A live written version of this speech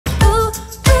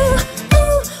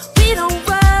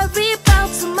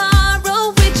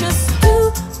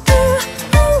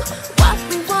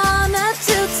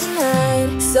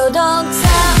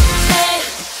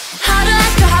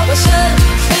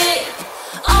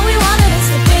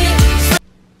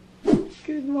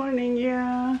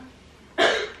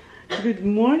Good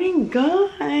morning,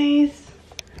 guys!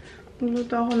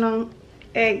 Nagluto ako ng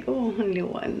egg. Oh, ang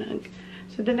liwanag.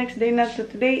 So, the next day na to.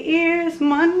 Today is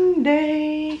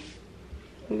Monday.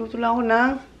 Nagluto lang ako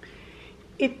ng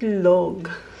itlog.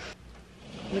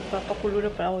 Nagpapakulo na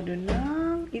pa ako doon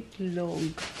ng itlog.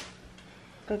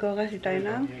 Gagawa kasi tayo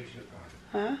ng...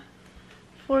 Ha?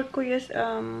 For Kuya's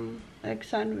egg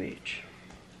sandwich.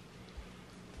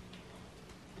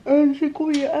 And si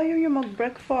Kuya, ayaw niya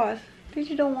mag-breakfast.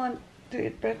 You don't want to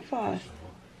eat breakfast.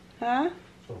 Huh?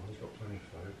 So he's got plenty of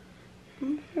food.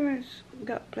 I'm sure he's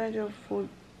got plenty of food.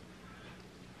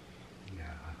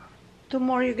 Yeah.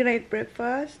 Tomorrow you're gonna eat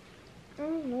breakfast? I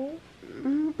don't know.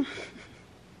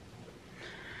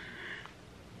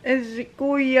 Eh, si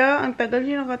Kuya, ang tagal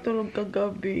niya nakatulog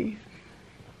kagabi.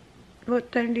 What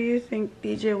time do you think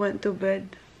TJ went to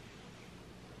bed?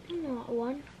 Not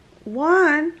one.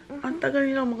 1? Ang tagal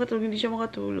niya lang makatulog. Hindi siya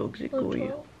makatulog, si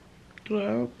Kuya.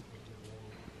 12?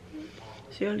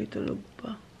 Si Ali tulog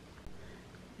pa.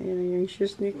 Ayan yung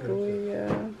shoes ni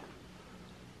Kuya.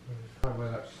 I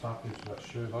wear that stuff into that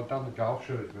shoes. I've done the golf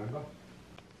shoes, remember?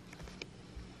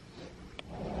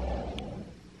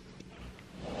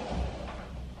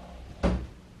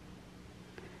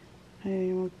 Ayan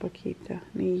yung magpakita.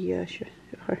 Nahiya siya.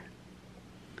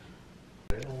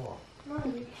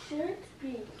 Mommy, should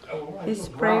be.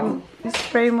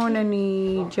 Spray muna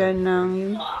ni Jan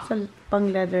ng yung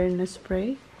pang leather na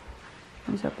spray.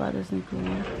 Ang sapatos ni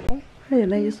Kuya. Ay,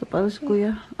 na yung sapatos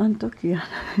Kuya. Antok yan.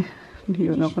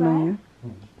 Hindi yun ako na yun.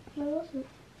 No, it wasn't.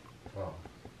 Oh.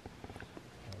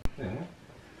 Yeah.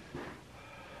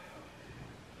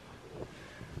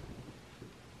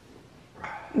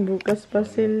 Bukas pa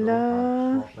sila.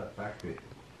 Wash that back bit.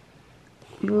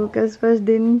 Bukas pa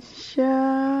din siya.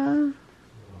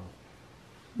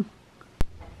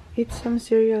 Eat some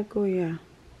cereal, Kuya.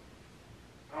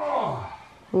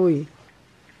 Uy.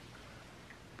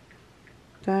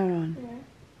 Tyron. Yeah.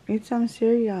 Eat some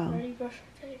cereal. Ready, brush your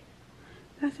teeth.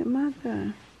 Doesn't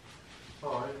matter.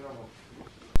 Oh, I know.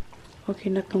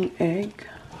 Okay na tong egg.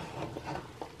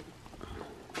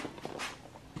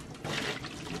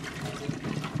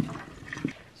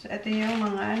 So, ito yung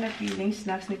mga napiling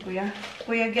snacks ni Kuya.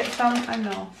 Kuya, get some,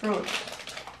 fruits.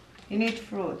 You need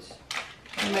fruits.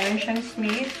 So, meron siyang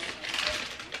Smith.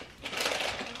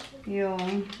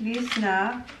 Yung this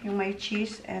snack, yung may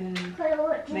cheese and Play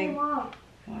what do may... you want?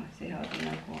 Oh, see how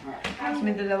tingnan ko. Tapos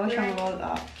may dalawa siyang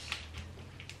roll-ups.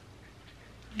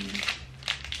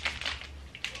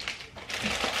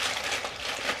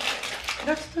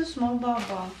 That's too small,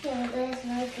 Baba. Yeah, there's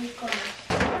no big ones.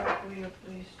 Kuya,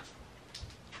 please.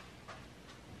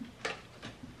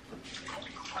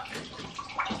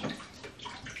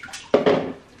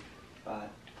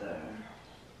 Butter.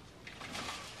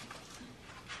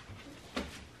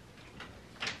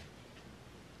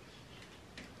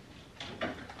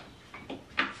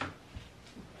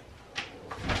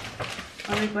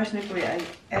 Ang request ni Kuya ay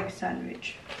egg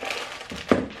sandwich.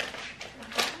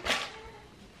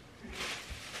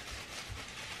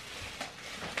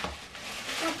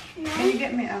 Can you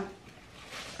get me a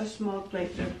small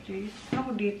plate there, please?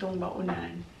 Ako ditong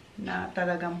baunan na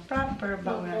talagang proper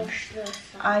baunan.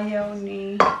 Ayaw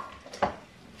ni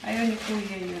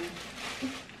Kuya yun.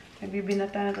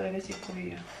 Nagbibinata na talaga si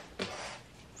Kuya.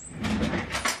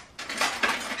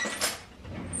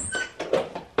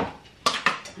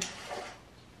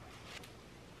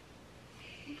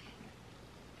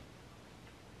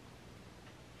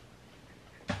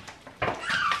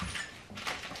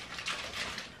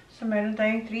 So, meron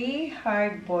tayong 3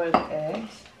 hard-boiled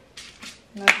eggs.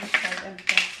 Not salt and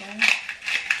pepper.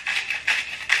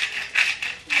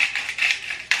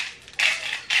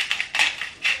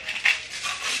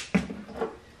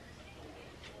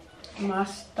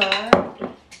 Mustard.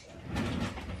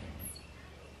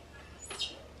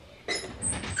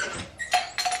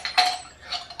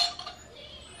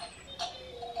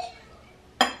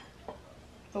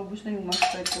 Paubos na yung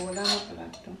mustard ko. Wala na pala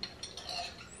ito.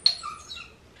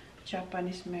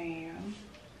 Japanese mayo.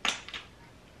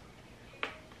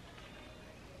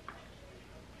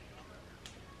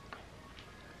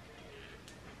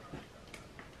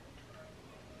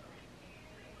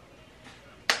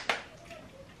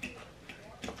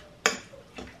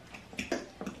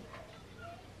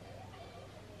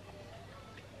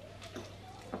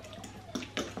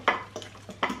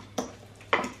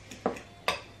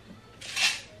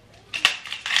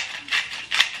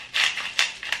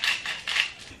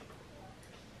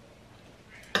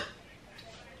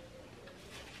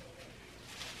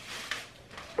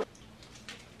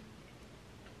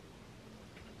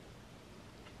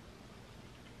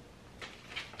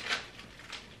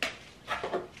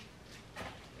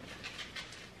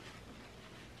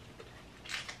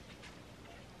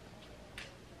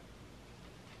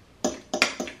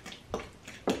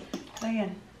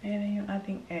 ayan. Ayan na yung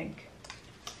ating egg.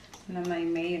 Na may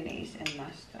mayonnaise and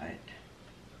mustard.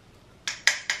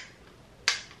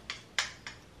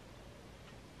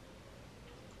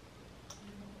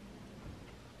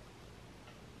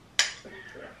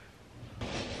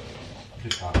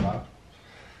 Just like that.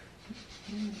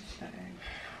 The egg.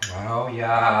 Well,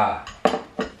 yeah.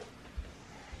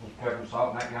 Put some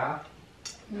salt in that guy.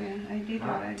 Yeah, I did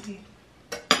already.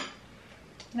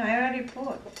 No, I already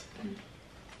put.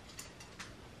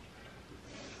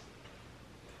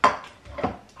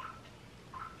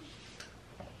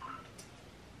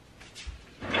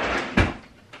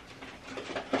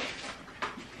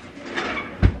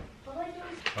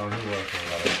 Oh, he was all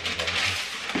right.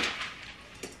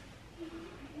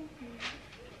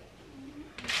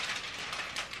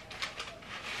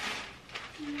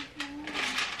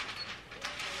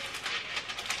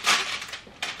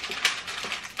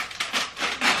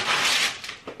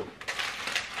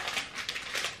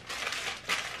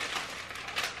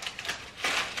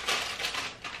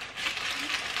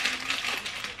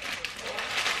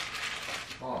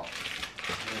 Oh,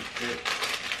 that's good.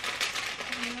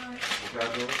 We'll go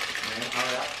do it, man.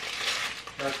 Hurry up.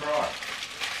 Go try.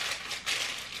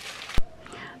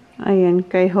 Ayan,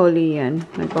 kay Holly yan.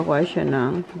 Nagpakuha siya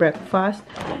ng breakfast.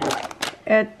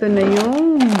 Eto na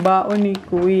yung baon ni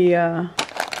Kuya.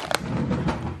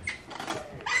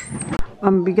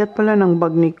 Ang bigat pala ng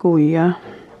bag ni Kuya.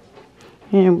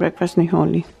 Yan yung breakfast ni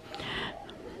Holly.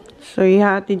 So,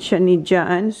 ihatid siya ni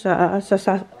Jan sa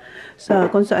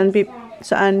kung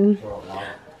saan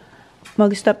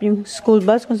mag-stop yung school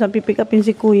bus, kung saan pipick upin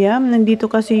si Kuya. Nandito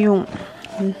kasi yung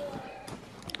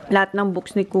lahat ng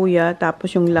books ni Kuya,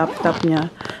 tapos yung laptop niya.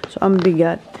 So, ang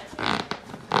bigat.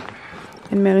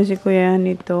 And meron si Kuya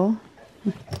nito.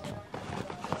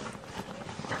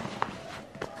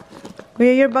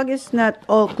 Kuya, your bag is not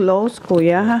all closed,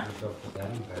 Kuya, ha?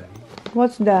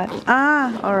 What's that?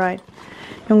 Ah, alright.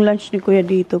 Yung lunch ni Kuya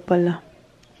dito pala.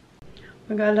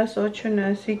 Mag-alas 8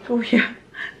 na si Kuya.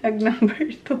 Nag-number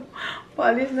 2.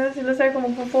 Paalis na sila. Sabi ko,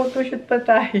 magpo-photoshoot pa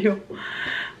tayo.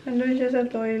 Andun siya sa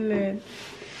toilet.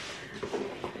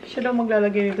 Siya daw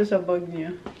maglalagay nito sa bag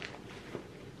niya.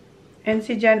 And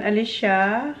si Jan, alis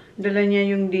siya. Dala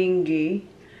niya yung dinghy.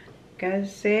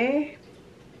 Kasi,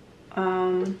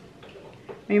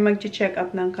 may mag-check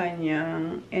up ng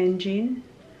kanyang engine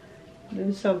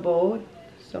dun sa boat.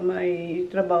 So, may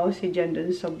trabaho si Jan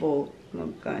dun sa boat.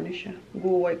 Magkano siya.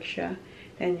 Go-work siya.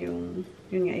 And yun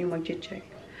nga, yung mag-check.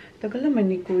 Tagal naman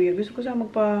ni Kuya. Gusto ko sa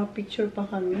magpa-picture pa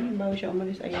kami bago siya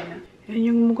umalis. Ayan na. Yan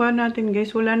yung mukha natin,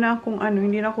 guys. Wala na akong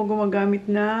hindi na ako gumagamit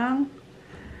ng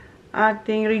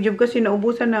ating rejuve kasi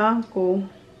naubusan na ako.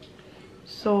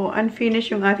 So,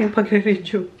 unfinished yung ating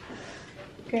pagre-rejuve.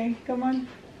 Okay, come on.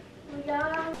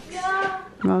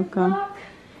 Welcome.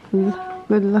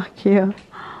 Good luck here.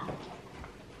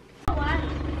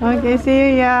 Okay, see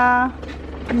you, yeah.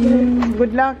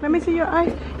 Good luck. Let me see your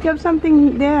eye. You have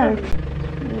something there.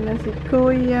 Ayan na si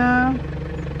Kuya.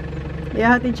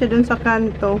 Ihatid siya dun sa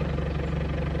kanto.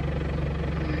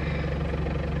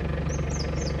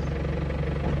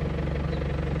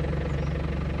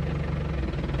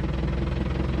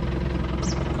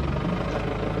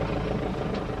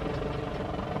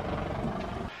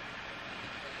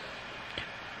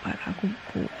 Para akong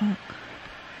puwak.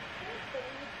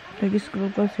 Nag-scroll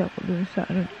kasi ako dun sa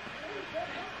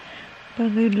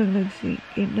parang ngayon lang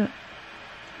nagsikin na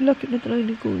laki na talaga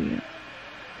ni Kuya.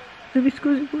 Namiss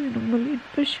ko si Kuya nung maliit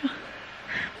pa siya.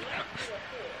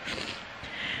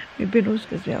 May pinost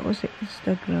kasi ako sa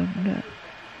Instagram na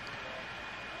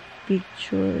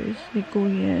pictures ni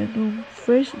Kuya nung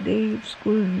first day of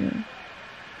school niya.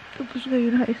 Tapos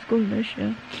ngayon high school na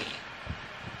siya.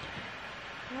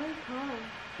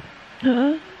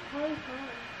 Huh?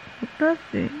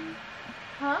 Nothing.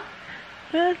 Huh?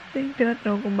 Nothing.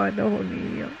 Tinatanong kung ba't ako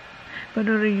niya.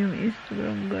 Panorin yung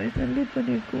Instagram, guys. Nandito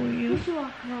ni Kuya. Did you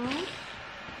walk home?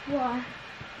 Why?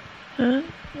 Huh?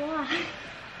 Why?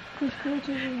 Because KJ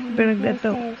had Pero the first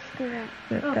nagdato. day of school.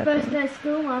 Oh, first day of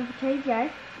school one for KJ.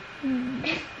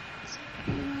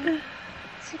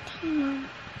 It's okay, Mom.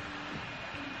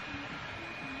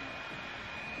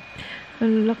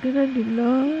 Ang laki na nila.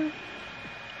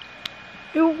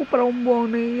 Ewan ko parang buwang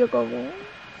naiiyak ako.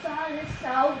 Sana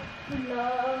sa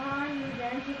pula, you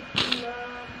dance pula.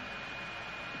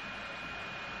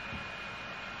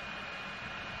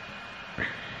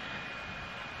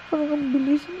 Parang ang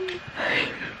bilis mo.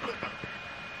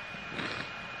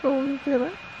 Oh,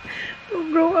 sarap.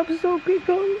 You grow up so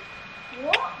quickly.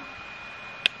 What?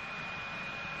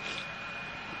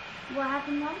 What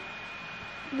happened, Mom?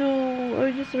 No,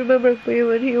 I just remember Kuya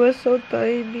when he was so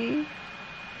tiny.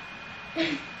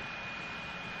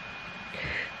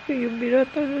 Yung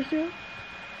binata na siya.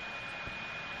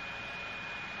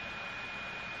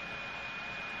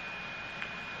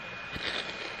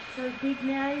 So big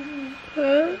now, isn't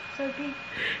Huh? it? So big.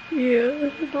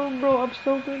 Yeah. Don't grow up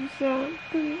so quick, Sam.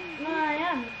 No, I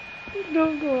am.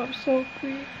 Don't grow up so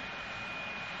quick.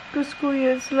 Because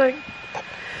Kuya, it's like,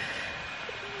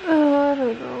 I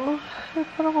don't know.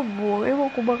 Parang kabuang.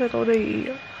 Ewan ko bakit ako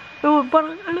naiiyak. Ewan,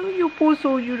 parang, alam mo yung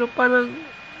puso nyo na parang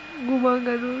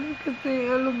gumagano.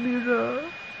 Kasi alam nyo na,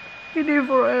 hindi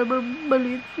forever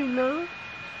maliit sila.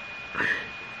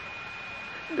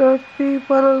 Dati,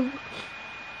 parang,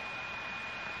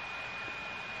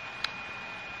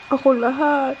 ako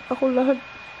lahat,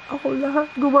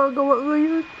 gumagawa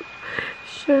ngayon.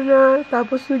 Siya na,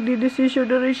 tapos nagdidesisyon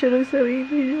na rin siya ng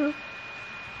sarili niya.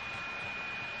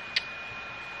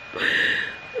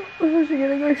 Sige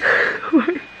na guys.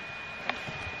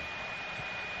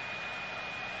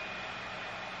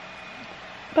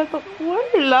 But why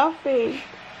are you laughing?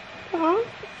 Huh?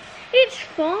 It's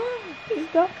fun.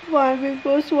 It's not fun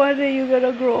because one day you're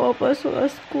gonna grow up as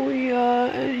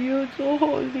Kuya and you're so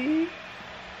holy.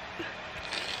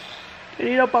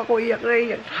 Kanina pa ako iyak.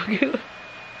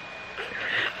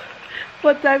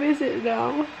 What time is it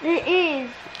now? It is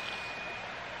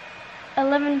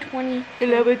 11:20.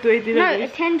 11:20 No, na guys.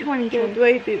 10:22.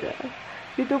 10:20 na.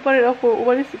 Dito pa rin ako.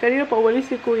 Kanina pa umalis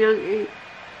si Kuya ang 8.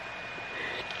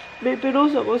 May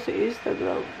pinost ako sa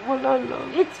Instagram. Wala lang.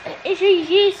 It's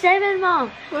year 7,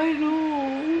 Mom. I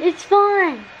know. It's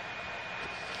fine.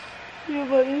 Yeah,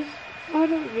 but it's, I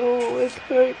don't know. It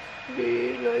hurt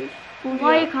me. Like, Kuya. Why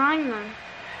are you crying, Mom?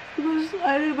 Because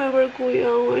I remember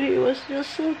Kuya when he was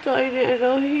just so tiny and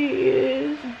now he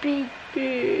is Big.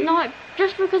 big. No,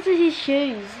 just because of his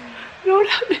shoes. No,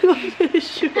 not because of his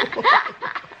shoes.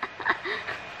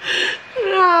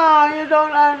 No, you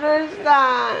don't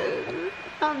understand.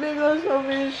 Not because of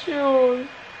his shoes.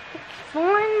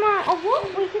 Fine, Mom. Oh, what?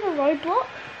 We hit a roadblock?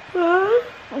 Huh?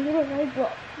 We hit a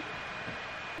roadblock.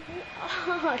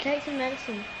 Oh, take some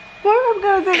medicine. Why I'm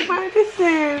gonna take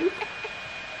medicine?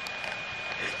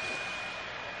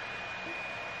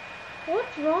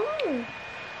 What's wrong?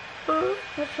 Huh?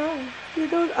 What's wrong? You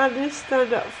don't understand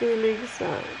that feeling,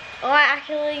 son. Oh,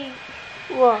 actually,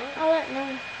 What? I don't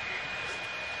know.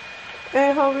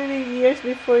 And how many years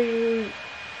before you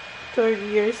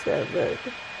turn year 7?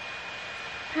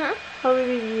 Huh? How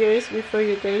many years before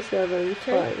you turn 7?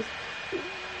 Twice.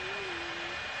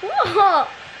 What?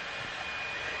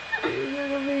 You're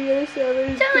gonna be year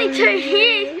 7. It's only 2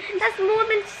 years. That's more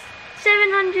than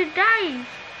 700 days.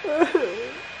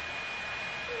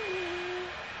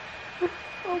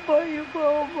 How about you,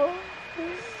 Papa?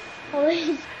 At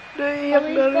least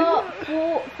Naiiyak na rin. got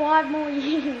 5 more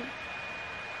years.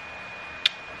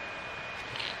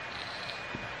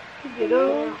 You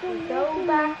know? Go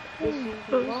back.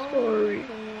 I'm sorry.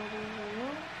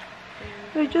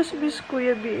 I just miss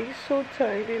Kuya being so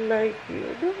tiny like you.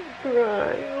 Don't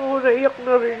cry. Oh, naiyak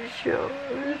na rin siya.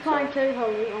 You crying too,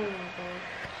 Holly. Oh my god.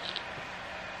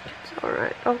 It's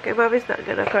alright. Okay, Mommy's not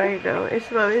gonna cry now.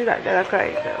 Mommy's not gonna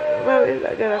cry now. Mommy's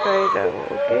not gonna cry now,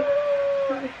 okay?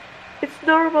 It's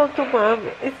normal to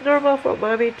Mommy. It's normal for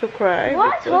Mommy to cry.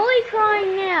 Why's Holly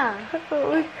crying now?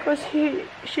 Because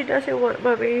she doesn't want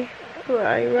Mommy to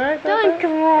cry, right? Don't Papa?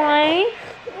 cry.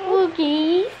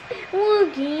 Woogie.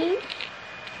 Woogie.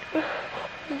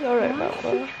 It's alright,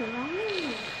 Papa.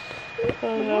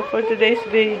 Crying. For today's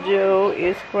video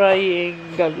is crying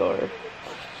galore.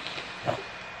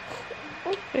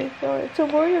 It's alright.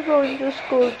 Tomorrow you're going to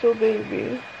school too,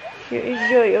 baby. You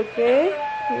enjoy, okay?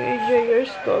 You enjoy your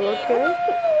school, okay?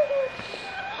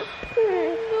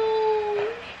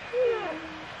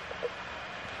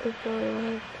 It's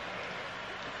alright.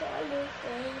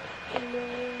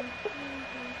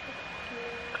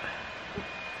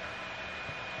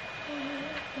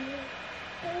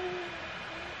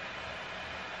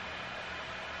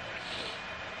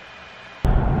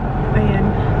 Ayan.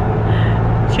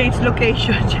 Change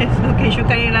location. Change location.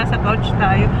 Kanina nasa couch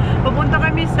tayo. Pupunta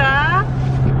kami sa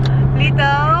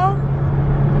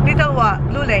Little what?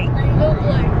 Blue Lake. Blue,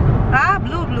 blue. Ah,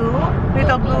 blue.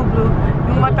 Little blue.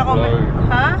 Yung mata ko. Blue.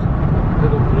 Ha?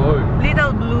 Little blue.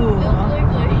 Little blue. Blue,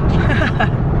 blue.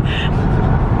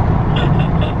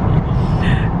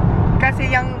 Kasi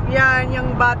yung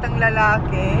batang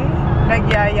lalaki,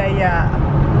 nagyayaya.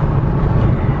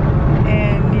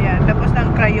 And yan, tapos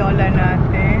ng Crayola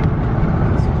natin.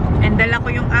 And dala ko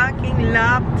yung aking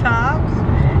laptops.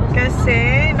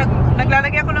 Kasi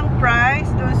naglalagay ako ng price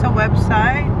doon sa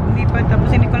website Hindi pa tapos.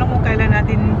 Hindi ko lang kung kailan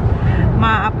natin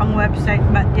maapang website.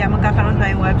 But yeah, magkakaroon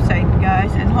tayong website,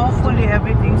 guys. And hopefully,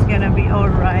 everything's gonna be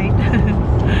alright.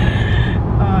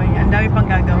 Ang dami pang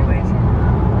gagawin.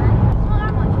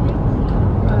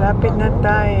 Malapit na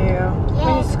tayo.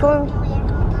 Let's go.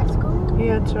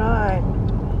 Yeah, that's right.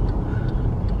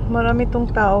 Marami tong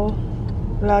tao.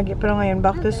 Lagi. Pero ngayon,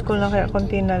 back to school na kaya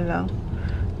konti na lang.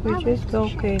 Which is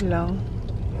okay lang.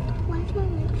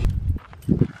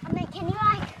 Can you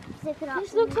like zip it up?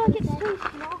 This looks like it's too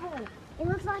small. It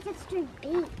looks like it's too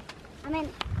big. I mean,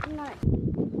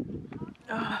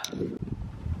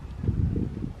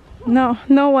 no.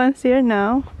 No one's here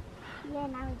now. Yeah,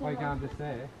 now we do. Why you going just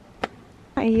there?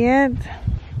 Not yet.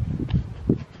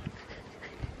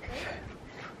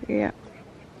 Yeah.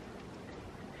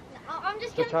 I'm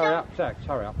just Just gonna hurry jump. up, Jack,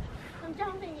 hurry up. I'm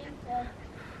jumping into.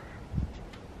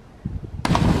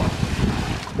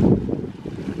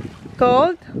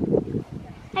 Cold?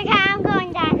 Okay, I'm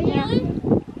going down here.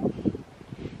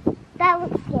 That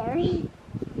looks scary.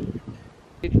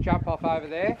 Did you jump off over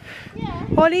there? Yeah.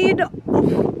 What do you do?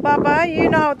 Baba, you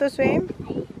know how to swim?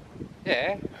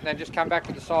 Yeah, and then just come back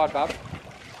to the side, bub.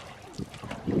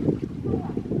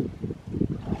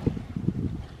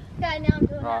 Okay, now I'm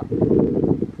doing Right.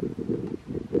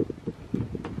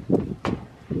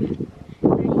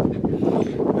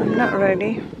 I'm not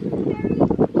ready.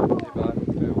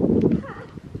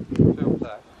 Film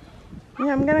that.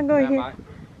 Yeah, I'm gonna go Yeah, here. mate.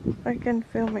 I can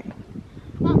film it.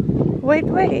 Oh. Wait.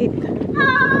 Ah!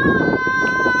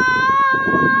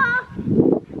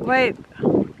 Wait.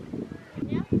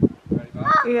 Yeah. Ready,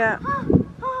 bub? Yeah. Ah!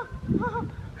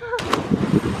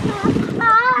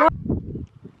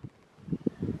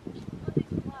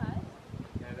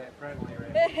 Yeah, they're friendly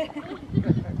around.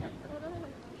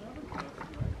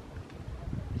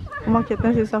 Umakyat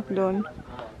na si Sak doon.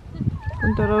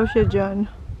 Punta raw siya dyan.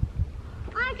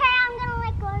 Okay, I'm gonna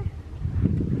let go.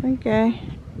 Okay.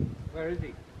 Where is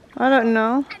he? I don't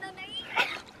know.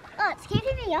 Oh, it's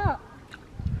keeping me up.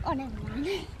 Oh, never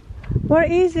mind. Where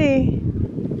is he?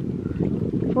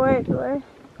 Wait.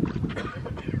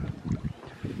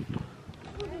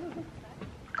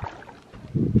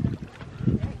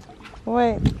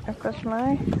 Wait, across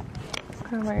my...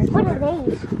 What are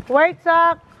these? Wait,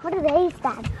 Sak! What are these,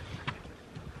 Dad?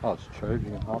 Oh, it's true, you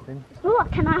can hop in. Look,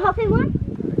 can I hop in one?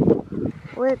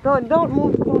 Wait, don't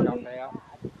move Jump slowly. out.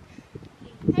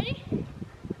 Ready?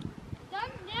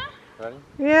 Done now? Ready?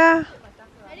 Yeah.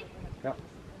 Ready? Yep.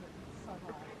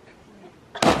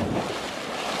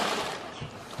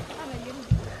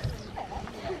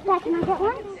 Dad, can I get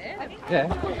one? Yeah.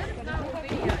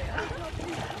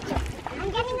 I'm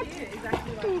getting a...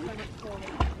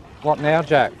 What now,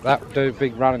 Jack? That do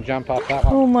big run and jump up that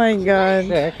one. Oh my God.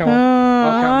 Yeah, come on.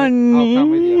 I'll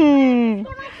come with you.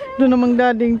 Doon namang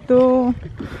dading to.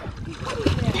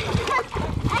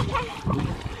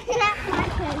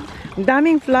 Ang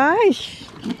daming flies.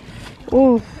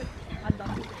 Oof.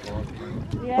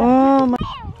 Oh my.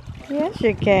 Yes,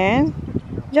 you can.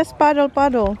 Just paddle.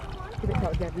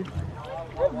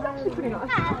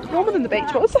 Warmer than the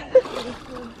beach was.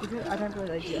 Is it? I don't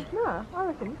believe you. No, I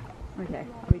reckon. Okay,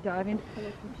 are we diving?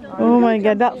 Oh my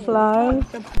God, that flies.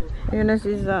 Yun na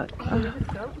si Zach.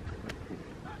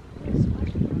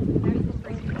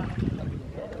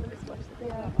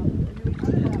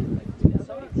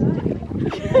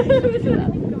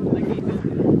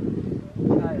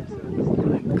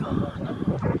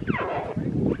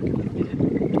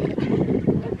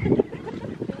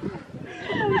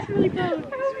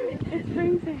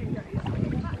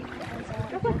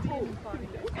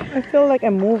 I feel like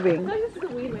I'm moving. This is a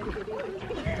weird way to get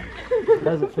in.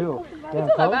 How does it feel? It's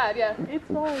not that bad, yeah. It's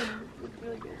fine. It's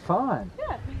really good. Fine.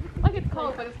 Yeah. Like it's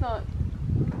cold, but it's not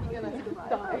gonna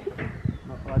die.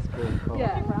 That's pretty cool.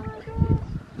 Yeah.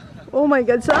 Oh my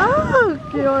God,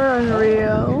 Zach! You're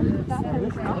unreal.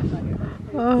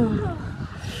 Oh.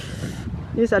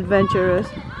 He's adventurous.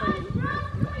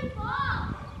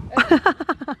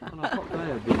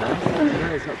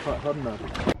 It's not quite hot enough.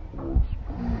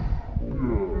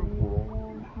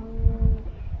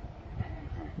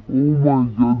 Oh my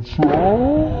God,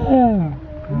 Sam!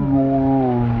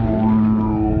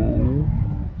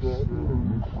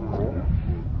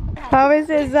 How is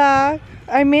it, Zach?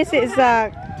 I miss it,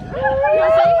 Zach.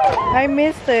 I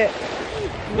missed it.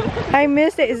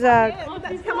 Zach.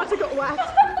 That's how much I got whacked.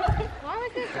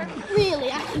 Really?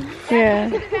 Yeah.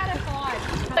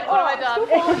 Like, what have I done?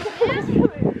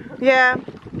 Yeah. Do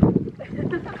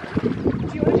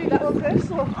you want to do that one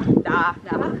first? Or? Nah.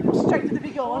 Straight to the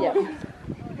big one. Yeah.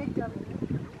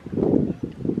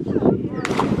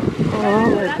 Oh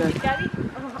my God.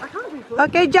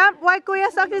 Okay, jump. Why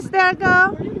Kuya Sak is there,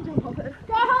 go?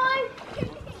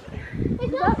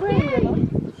 that green river?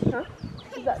 Huh?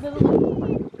 Is that the little...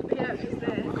 Yeah, it's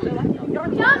there. They're like,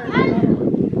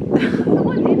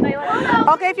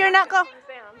 Okay, if you're not go.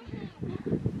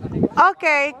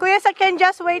 Okay, Kuya Sa can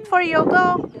just wait for you.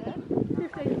 Go.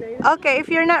 Okay, if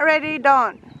you're not ready,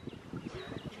 don't.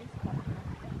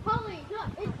 Holly, look,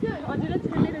 it's good. I did a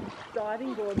 2-meter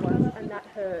diving board once and that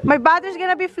hurt. My butter's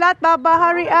gonna be flat, Baba.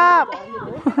 Hurry up.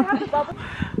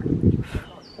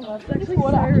 Oh, it's actually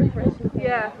so refreshing.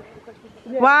 Yeah.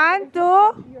 1,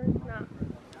 2.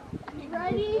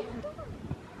 Ready?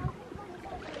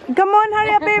 Come on,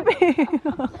 hurry up, baby.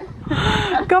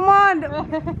 Come on.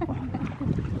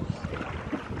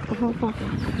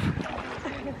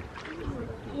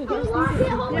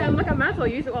 Yeah, look, I might as well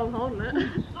use it while I'm holding it.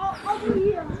 Over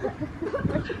here.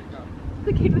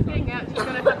 The kid was getting out, she's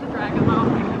going to have to drag him off.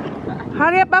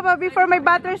 Hurry up, Baba, before my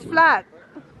butter's flat.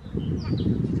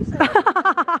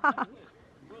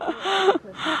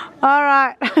 All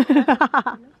right.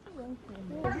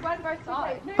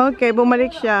 Okay,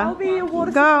 bumalik siya.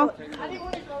 Go.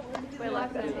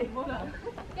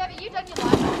 Yeah, but you done your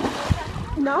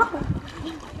life. No.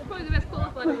 Probably the best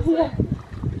qualified. Yeah.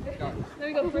 Then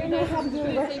we got 3 days to do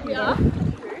CPR.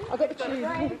 I've got to choose.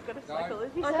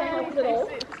 Okay, Is it all?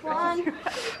 1.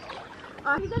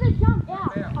 You gotta jump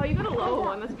out. Oh, you got a lower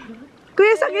one. That's better.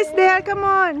 Kuya Sak is there, come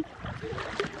on.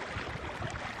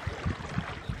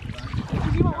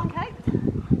 Did you want one cake?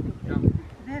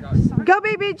 Go,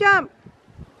 baby, jump.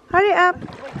 Hurry up.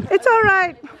 It's all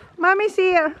right. Mommy's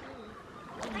here.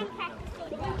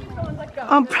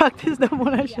 Practice na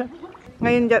muna siya.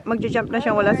 Ngayon, magja-jump na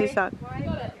siya, wala si Sak.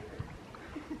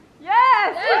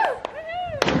 Yes!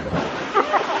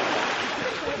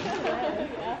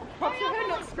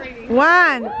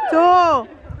 One, 2,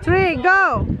 3,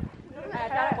 go.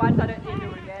 Once I don't need to do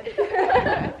it again.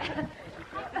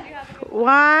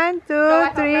 1,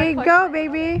 2, 3, go,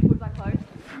 baby.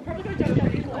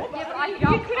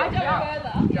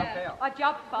 I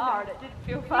jumped far and it didn't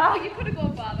feel far. You could have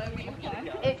gone farther.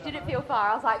 It didn't feel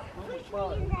far. I was like,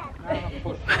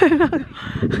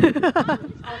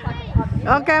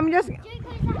 Okay, I'm just...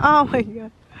 Oh my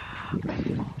God.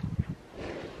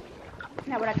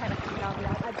 now when I came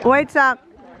up, Wait, Sak.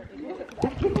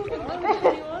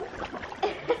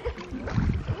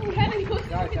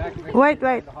 Wait.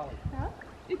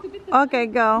 Okay,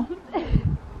 go.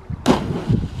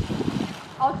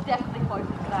 I was definitely closer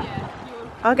to that.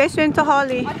 Okay, swim to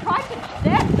Holly. I tried to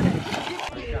step,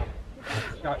 but it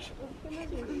Gotcha.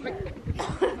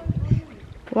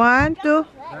 1, 2.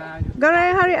 Go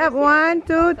right, hurry up. 1,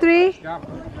 2, 3. Jump.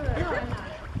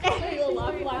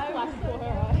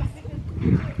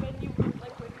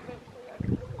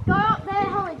 Go up there,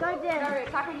 Holly, go there.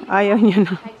 Ayaw niya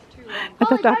na.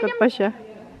 Natatakot pa siya.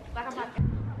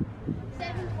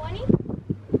 720?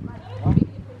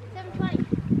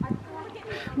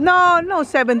 720. No,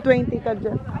 720 ka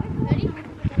dyan. Ready?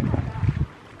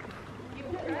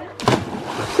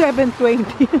 720.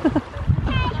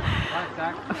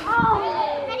 Oh,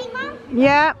 ready, Mom?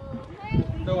 Yeah.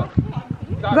 Do it.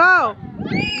 Go.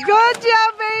 Good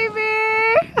job, baby.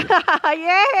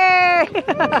 Yay.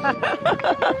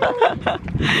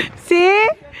 See?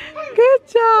 Good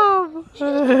job.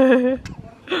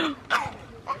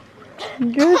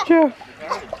 Good job.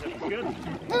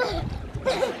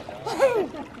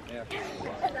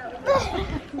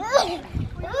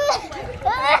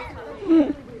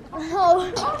 Oh,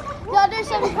 do I do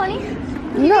 720?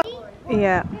 No.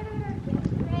 Yeah.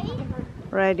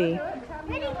 Ready?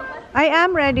 Ready. I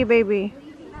am ready, baby.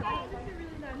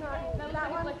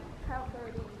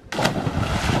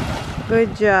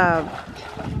 Good job.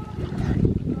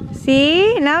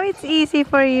 See? Now it's easy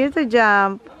for you to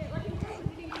jump.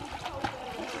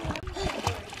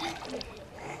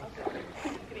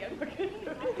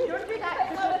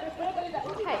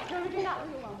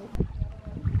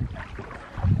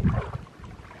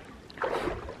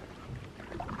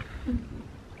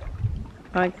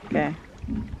 Okay.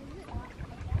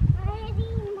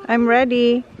 I'm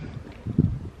ready.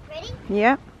 Ready?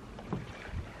 Yeah.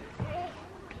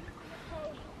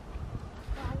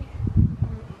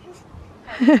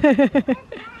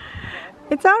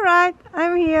 It's all right.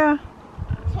 I'm here.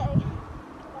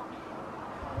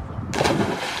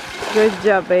 Good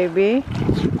job, baby. Yeah,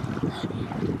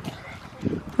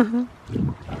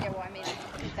 well, I mean,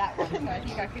 that one, so I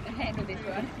think I couldn't handle this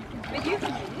one. But you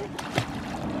can do this.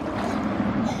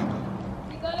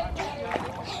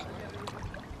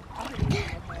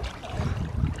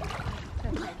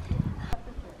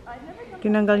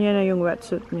 Tinanggal niya na yung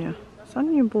wetsuit niya. Saan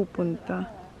yung pupunta?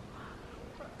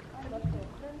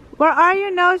 Where are you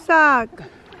now, Sak?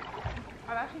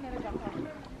 I've actually never jumped off.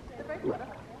 It's very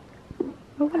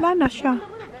Oh, wala na siya.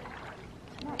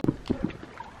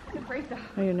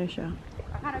 Ayun na siya.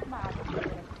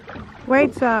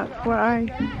 Wait, Zach. Where are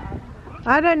you?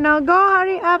 I don't know. Go,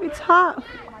 hurry up. It's hot.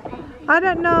 I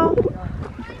don't know.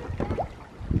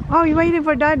 Oh, you waiting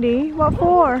for Daddy? What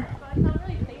for?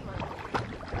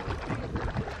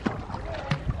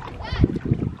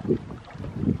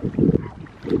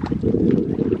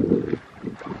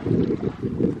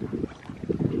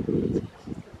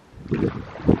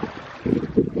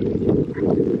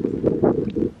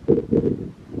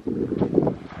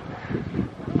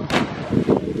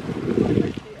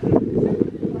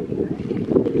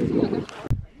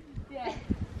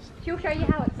 She'll show you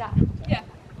how it's done. Yeah.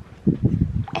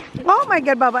 Oh my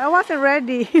God, Baba. I wasn't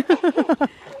ready.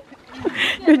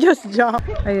 You just jumped.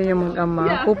 Ayun yung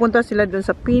mag-ama. Pupunta sila dun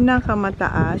sa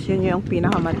pinakamataas. Yun yung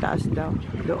pinakamataas daw.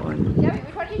 Doon.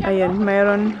 Ayun,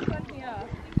 mayroon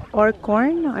or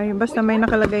corn. Ay, basta may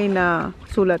nakalagay na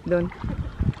sulat doon.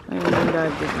 Ayun yung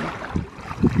daddy.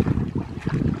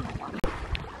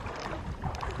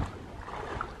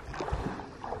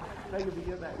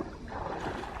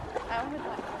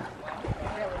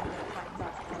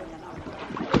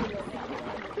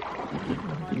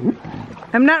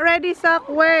 I'm not ready, Sak.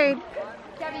 Wait.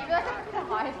 Gabby, you feel like that's the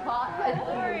highest part.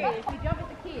 Sorry. You jump with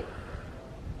the kid.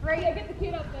 Right, yeah, get the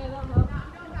kid up there. That'll help.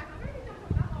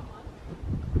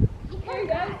 There you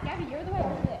go. Gabby, you're the way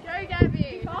over there. Go,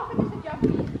 Gabby. It's often just a jump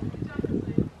in.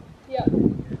 Yeah.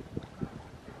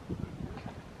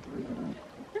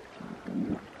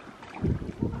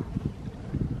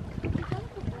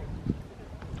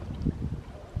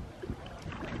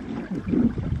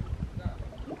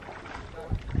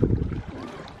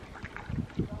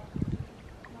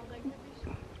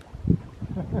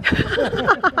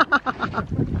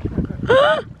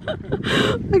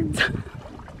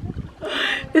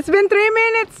 It's been 3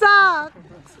 minutes, Sak.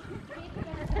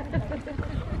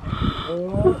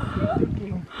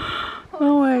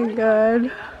 Oh my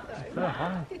God.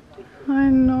 I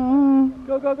know.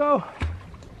 Go, go, go.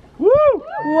 Woo!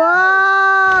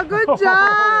 Wow, good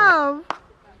job.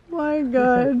 My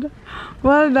God.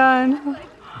 Well done.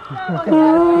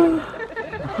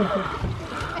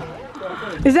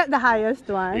 Is that the highest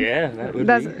one? Yeah, that would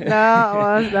That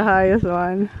was the highest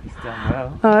one. It's done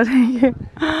well. Oh, thank you.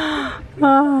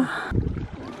 Oh.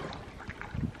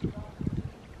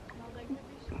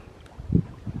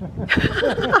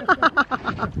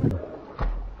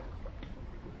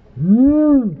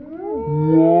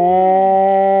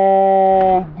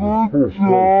 Wow, good job.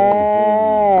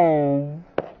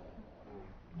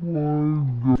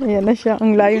 Ayan na siya.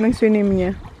 Ang layo ng swim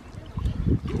niya.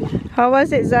 How was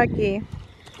it, Zaki?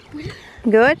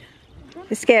 Good?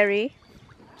 Scary?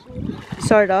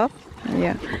 Sort of?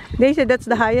 Yeah. They said that's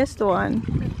the highest one.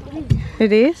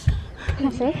 It is? Can I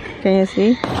see? Can you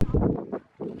see?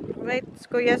 Wait,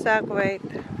 Kuya Sak, wait.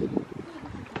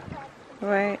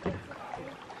 Wait.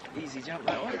 Easy jump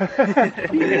that one.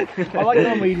 I like the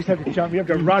one where you just have to jump. You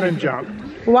have to run and jump.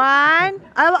 1.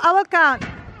 I will count.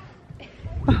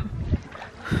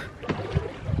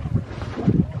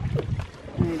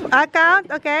 I count,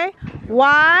 okay?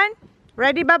 1.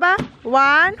 Ready, Baba?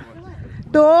 1,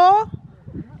 2,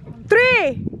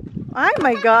 3. Oh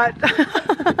my God.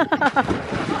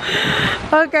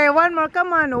 Okay, one more.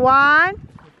 Come on. 1,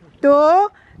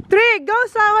 2, 3. Go,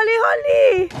 Sa. Holi,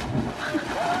 holi.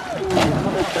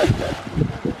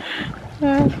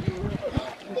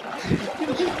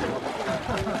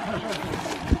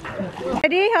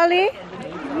 Ready, Holly?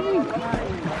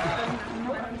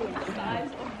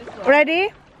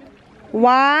 Ready?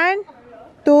 1,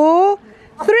 2,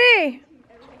 3.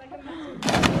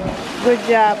 Good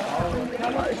job.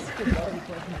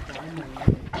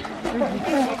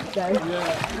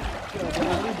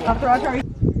 After I try.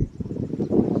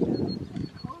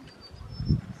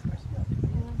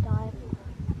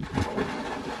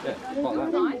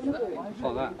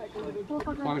 Like that.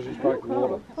 As long as you strike the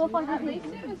water.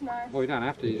 Well, you don't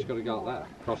have to. You just got to go like that.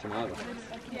 Cross them over.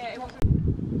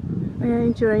 Ayan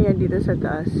yung tsura niya dito sa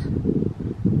taas.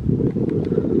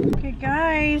 Okay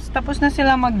guys, tapos na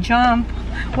sila mag-jump.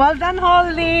 Well done,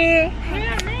 Holly!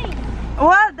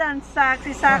 Well done,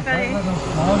 Si Zachary.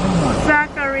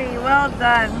 Zachary, well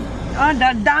done. Oh,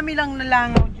 dami lang na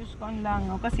langaw. Diyos ko ang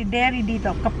langaw. Kasi dairy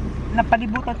dito.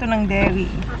 Napalibutan to ng dairy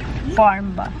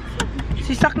farm ba.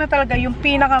 Si Zach na talaga yung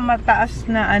pinakamataas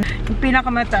na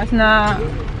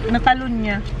talon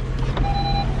niya.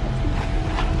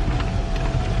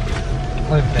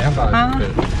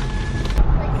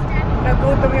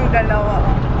 Nagutom yung dalawa.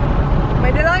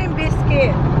 May dalawa yung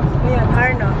biscuit. Ayan,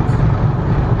 Arnold.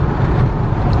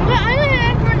 I only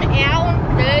had for an hour and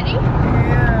 30.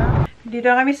 Yeah. Dito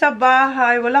kami sa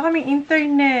bahay. Wala kaming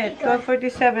internet.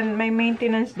 12:47. May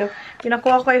maintenance daw.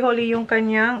 Pinakuha ko kay Holly yung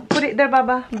kanyang... Put it there,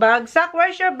 Baba. Bag. Sak,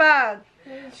 where's your bag?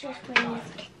 It's just when you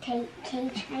take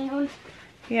on.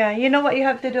 Yeah, you know what you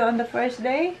have to do on the first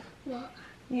day? What?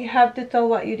 You have to tell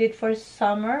what you did for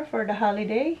summer, for the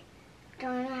holiday.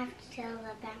 Don't I have to tell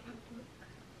about my book?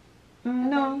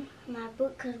 No. My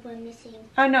book because we're missing.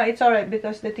 Oh, no, it's alright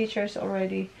because the teachers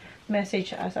already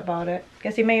messaged us about it.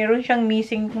 Kasi mayroon siyang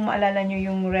missing, kung maalala nyo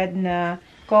yung red na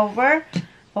cover.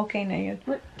 Okay na yun.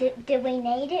 What, did we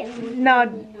need it?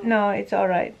 No, it's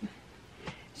alright.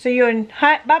 So yun.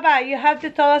 Baba, you have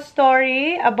to tell a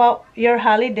story about your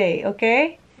holiday,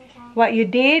 okay? Okay. What you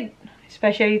did,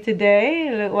 especially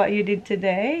today. Look what you did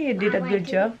today. You did a good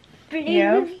job.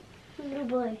 Yeah. Little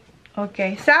boy.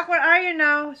 Okay. Sak, where are you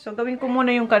now? So, gawin ko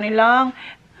muna yung kanilang,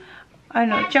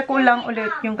 check ko lang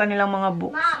ulit yung kanilang mga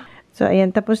books. So,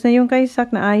 ayan. Tapos na yung kay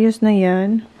Sak. Naayos na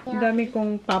yan. Ang dami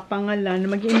kong papangalan.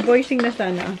 Mag-invoicing na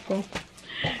sana ako.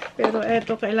 Pero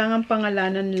eto, kailangan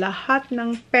pangalanan lahat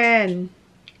ng pen,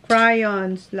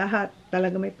 crayons, lahat.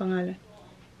 Talaga may pangalan.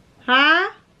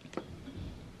 Ha?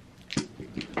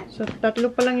 So,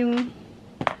 tatlo pa lang yung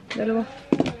dalawa.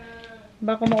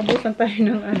 Baka maubusan tayo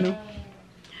ng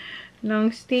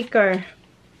ng sticker.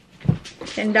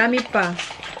 Ang dami pa.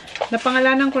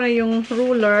 Napangalanan ko na yung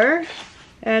ruler.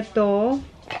 Eto.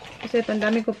 Kasi ito, ang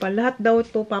dami ko pa. Lahat daw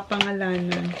ito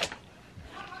papangalanan.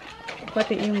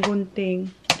 Pati yung gunting.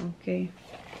 Okay.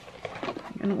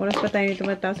 Anong oras pa tayo dito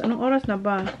mataas? Anong oras na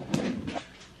ba?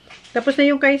 Tapos na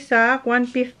yung kay Sak,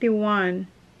 1:51.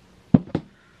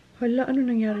 Hala, ano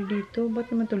nangyari dito?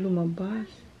 Ba't naman ito lumabas?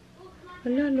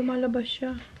 Hala, lumalabas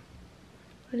siya.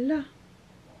 Hala.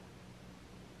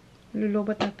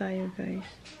 Lulubat na tayo, guys.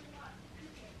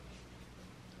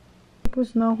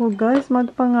 Tapos na ako, guys.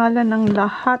 Magpangalan ng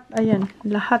lahat. Ayan.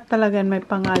 Lahat talaga may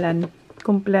pangalan.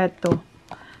 Kompleto.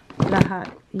 Lahat.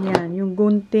 Yan. Yung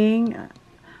gunting.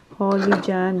 Holly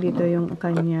dyan. Dito yung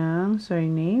kanyang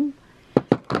surname.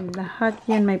 Lahat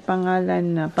yan may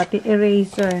pangalan na. Pati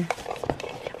eraser.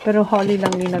 Pero Holly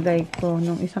lang nilagay ko.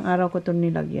 Nung isang araw ko ito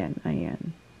nilagyan.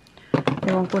 Ayan.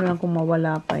 Ewan ko lang kung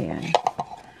mawala pa yan.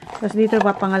 Tapos dito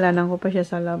papangalanan ko pa siya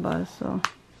sa labas. So,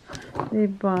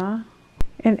 diba?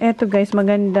 And eto guys,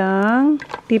 magandang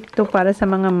tip to para sa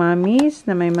mga mommies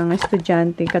na may mga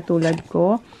estudyante katulad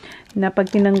ko. Na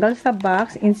pag tinanggal sa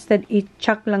box, instead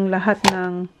i-chuck lang lahat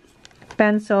ng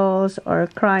pencils or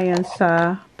crayons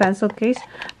sa pencil case.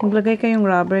 Maglagay kayong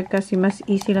rubber kasi mas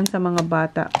easy lang sa mga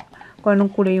bata. Kung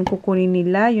anong kulay yung kukunin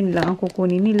nila, yun lang ang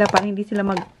kukunin nila. Para hindi sila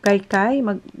magkaykay,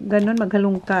 ganon,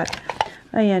 maghalungkat.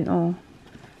 Ayan, oh.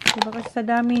 Diba kasi sa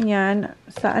dami niyan,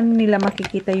 saan nila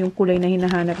makikita yung kulay na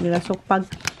hinahanap nila. So, pag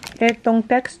etong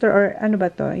texture or ano ba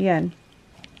to? Yan.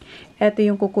 Eto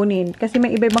yung kukunin. Kasi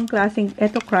may iba-ibang klaseng,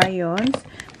 eto crayons,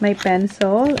 may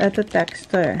pencil, eto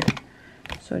texture.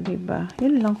 So, diba?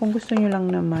 Yun lang, kung gusto nyo lang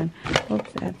naman.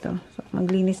 Oops, eto. So,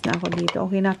 maglinis na ako dito.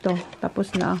 Okay na to.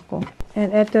 Tapos na ako.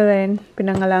 And eto rin,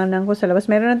 pinangalanan ko sa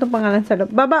labas. Meron na itong pangalan sa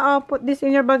loob. Baba, put this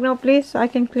in your bag now, please. So, I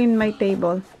can clean my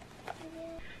table.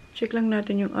 Check lang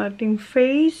natin yung ating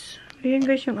face. Ayan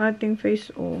guys, yung ating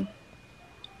face, oh.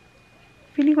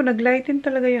 Feeling ko nag-lighten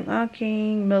talaga yung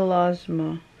aking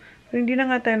melasma. Pero hindi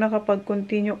na nga tayo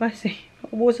nakapag-continue kasi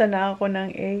ubusan na ako ng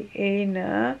AA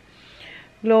na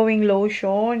glowing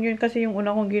lotion. Yun kasi yung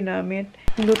una kong ginamit.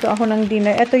 Niluto ako ng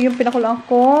dinner. Ito yung pinakulaan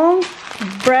kong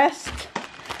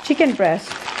chicken breast.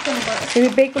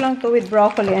 I-bake ko lang to with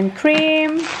broccoli and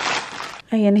cream.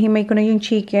 Ayan, nahimay ko na yung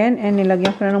chicken and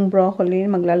nilagyan ko na ng broccoli.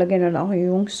 Maglalagay na lang ako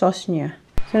yung sauce niya.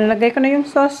 So, nalagay ko na yung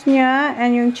sauce niya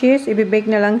and yung cheese.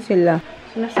 I-bake na lang sila.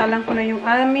 So, nasalang ko na yung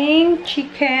aming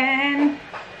chicken.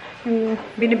 Yung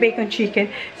binibake kong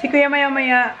chicken. Si Kuya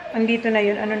maya-maya, andito na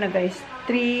yun. Ano na guys?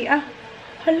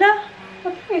 Hala!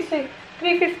 What did I say?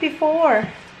 3:54.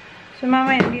 So,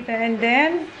 mamaya andito. And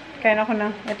then, kain ako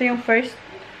na. Ito yung first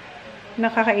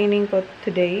nakakainin ko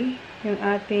today. Yung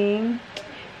ating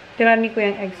tirani ko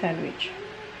yung egg sandwich.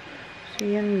 So,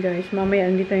 yan guys. Mamaya,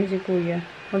 andito yung si Kuya.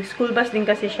 Mag-school bus din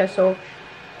kasi siya. So,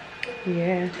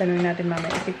 yeah. Tanungin natin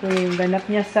mamaya. Si Kuya yung ganap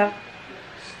niya sa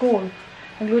school.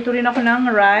 Nagluto rin ako ng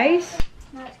rice.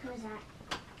 No, it's because that.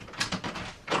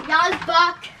 Y'all's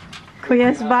back.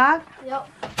 Kuya's back? Yep.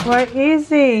 Where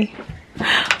is he?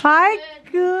 Hi,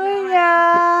 Kuya!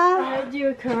 I heard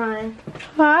you were crying.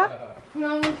 Huh?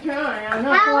 No, I'm crying. I'm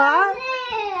not. What?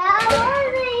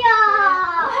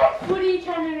 What are you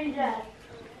trying to read that?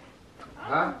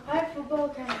 Huh? I have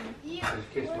football time. Just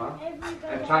kiss mum.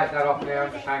 And take that off now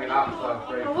and just hang it up so I'm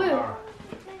free for tomorrow.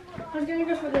 I was gonna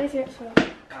go for this so.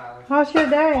 How's your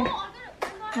day?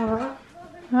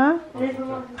 Huh? Why?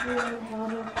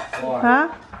 Huh?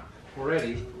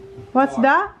 Already? What's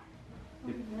that?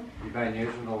 You've been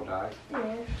using it all day.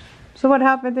 So what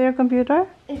happened to your computer?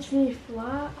 It's really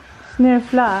flat. It's near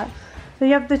flat. So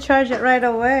you have to charge it right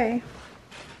away.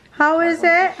 How is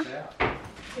it?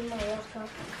 In my laptop.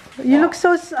 You look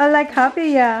so like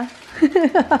happy, yeah.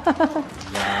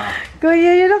 Yeah.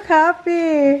 Kuya, you look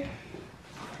happy.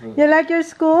 You like your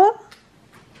school?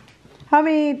 How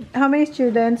many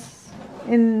students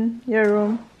in your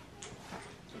room?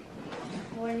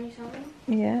 20 something.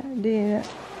 Yeah.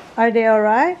 Are they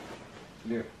alright?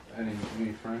 Any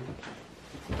new friends?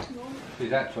 See,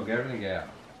 that took everything out.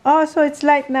 Oh, so it's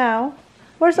light now.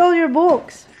 Where's all your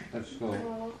books? That's school.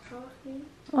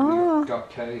 Oh. You've got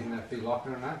keys in that big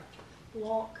locker and that?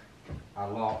 Lock. A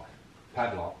lock.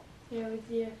 Padlock. Yeah, with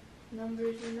the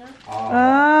numbers in there. Oh.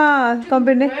 Ah,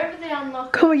 combination. Wherever they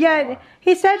unlock. Yeah,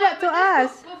 he said that to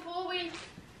us. Before we.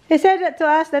 He said that to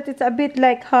us that it's a bit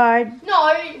like hard.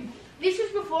 No, this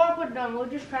is before I put it on. We're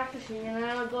just practicing, and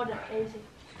then I got it easy.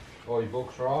 All your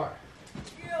books right?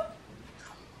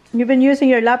 You've been using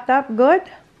your laptop, good?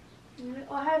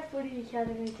 I had footy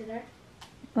academy today,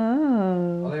 I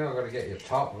Oh. think I've got to get your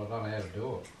top, but I don't know how to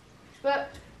do it. but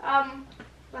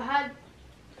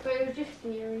it was just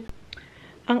theory.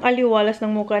 Ang aliwalas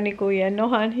ng mukha ni Kuya, no,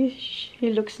 Han? He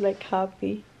looks like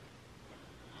happy.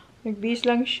 Nagbihis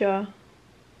lang siya.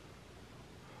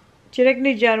 Check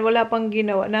ni Jan, wala pang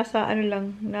ginawa. Nasa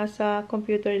nasa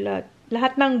computer lahat.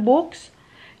 Lahat ng books,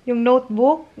 yung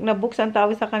notebook, na books ang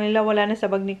tawag sa kanila, wala na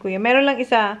sa bag ni Kuya. Meron lang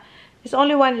isa. There's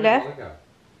only one left.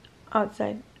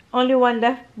 Outside. Only one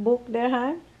left book there,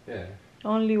 Han? Yeah.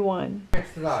 Only one.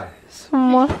 Next today.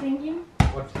 Small. Thinking?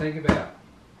 What do you think about?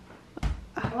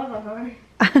 I don't know.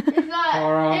 It's like,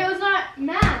 Alright. it was like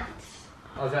maths.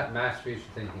 Oh, is that maths future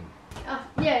thinking?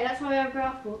 Yeah, that's why I have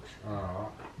graph books.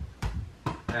 Alright.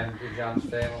 And did you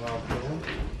understand what I was doing?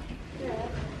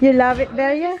 You love it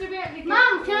there, yeah?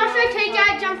 Mom, can I say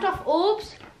T-Dad jumped off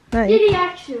orbs? No, Did he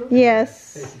actually?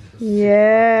 yes.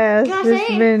 Yes. Can I There's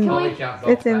say it? been... Can we- I jumped off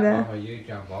It's in that there. one where you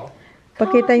jump off.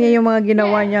 Pakita niya yung mga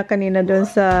ginawa niya kanina doon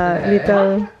sa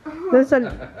little... Doon sa,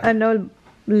 ano,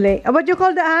 lake. What do you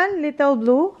call the hand? Little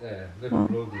blue? Yeah, little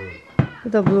blue blue.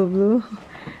 Little blue.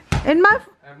 And my...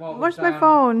 And what Where's was my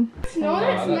phone? No,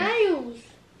 that's nails.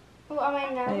 Oh, I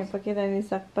mean Ayun, nails. pakita ni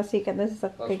Sak. Pasikat na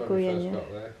sa That's kay when we kuya first niya. got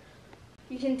there.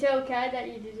 You can tell Cad that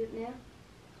you did it now.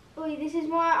 Oh, this is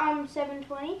my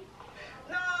 720.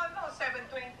 No,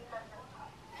 720.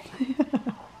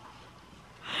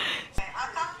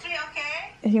 I'll count 3,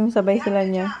 okay? Yung sabay sila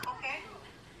niya. Okay.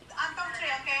 I'll count 3,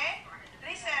 okay?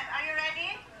 Listen, are you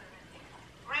ready?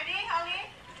 Ready,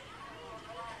 Holly?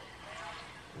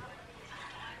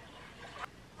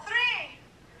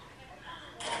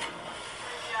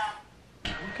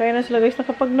 3. Kaya na sila guys,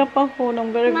 nakapag napahon ng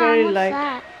very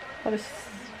light. What is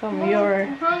from your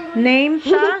name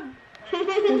tag?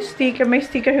 Yung sticker, may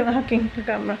sticker yung aking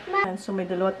camera. So may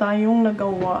dalawa tayong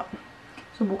nagawa.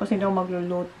 Subukan sila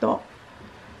magluluto.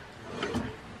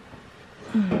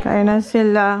 Kaya na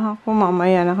sila. Ako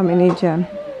mamaya na kami ni Jan.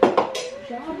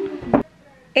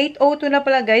 8:02 na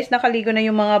pala guys. Nakaligo na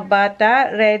yung mga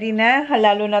bata. Ready na.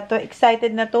 Halalo na to.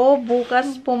 Excited na to.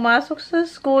 Bukas pumasok sa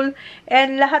school.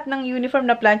 And lahat ng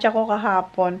uniform na plancha ko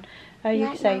kahapon. Are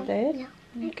you excited?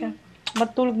 Okay.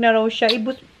 Matulog na raw siya.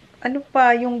 Ano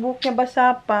pa? Yung book niya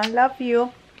basa pa. Love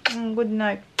you. Good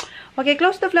night. Okay,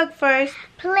 close the vlog first.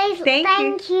 Please,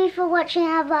 Thank you for watching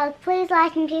our vlog. Please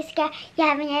like and subscribe. You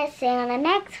haven't yet seen on the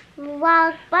next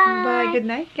vlog. Bye. Bye. Good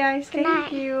night, guys. Good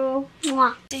Thank night. you.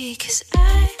 Mwah. Because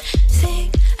I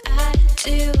think I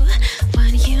do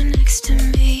want you next to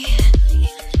me.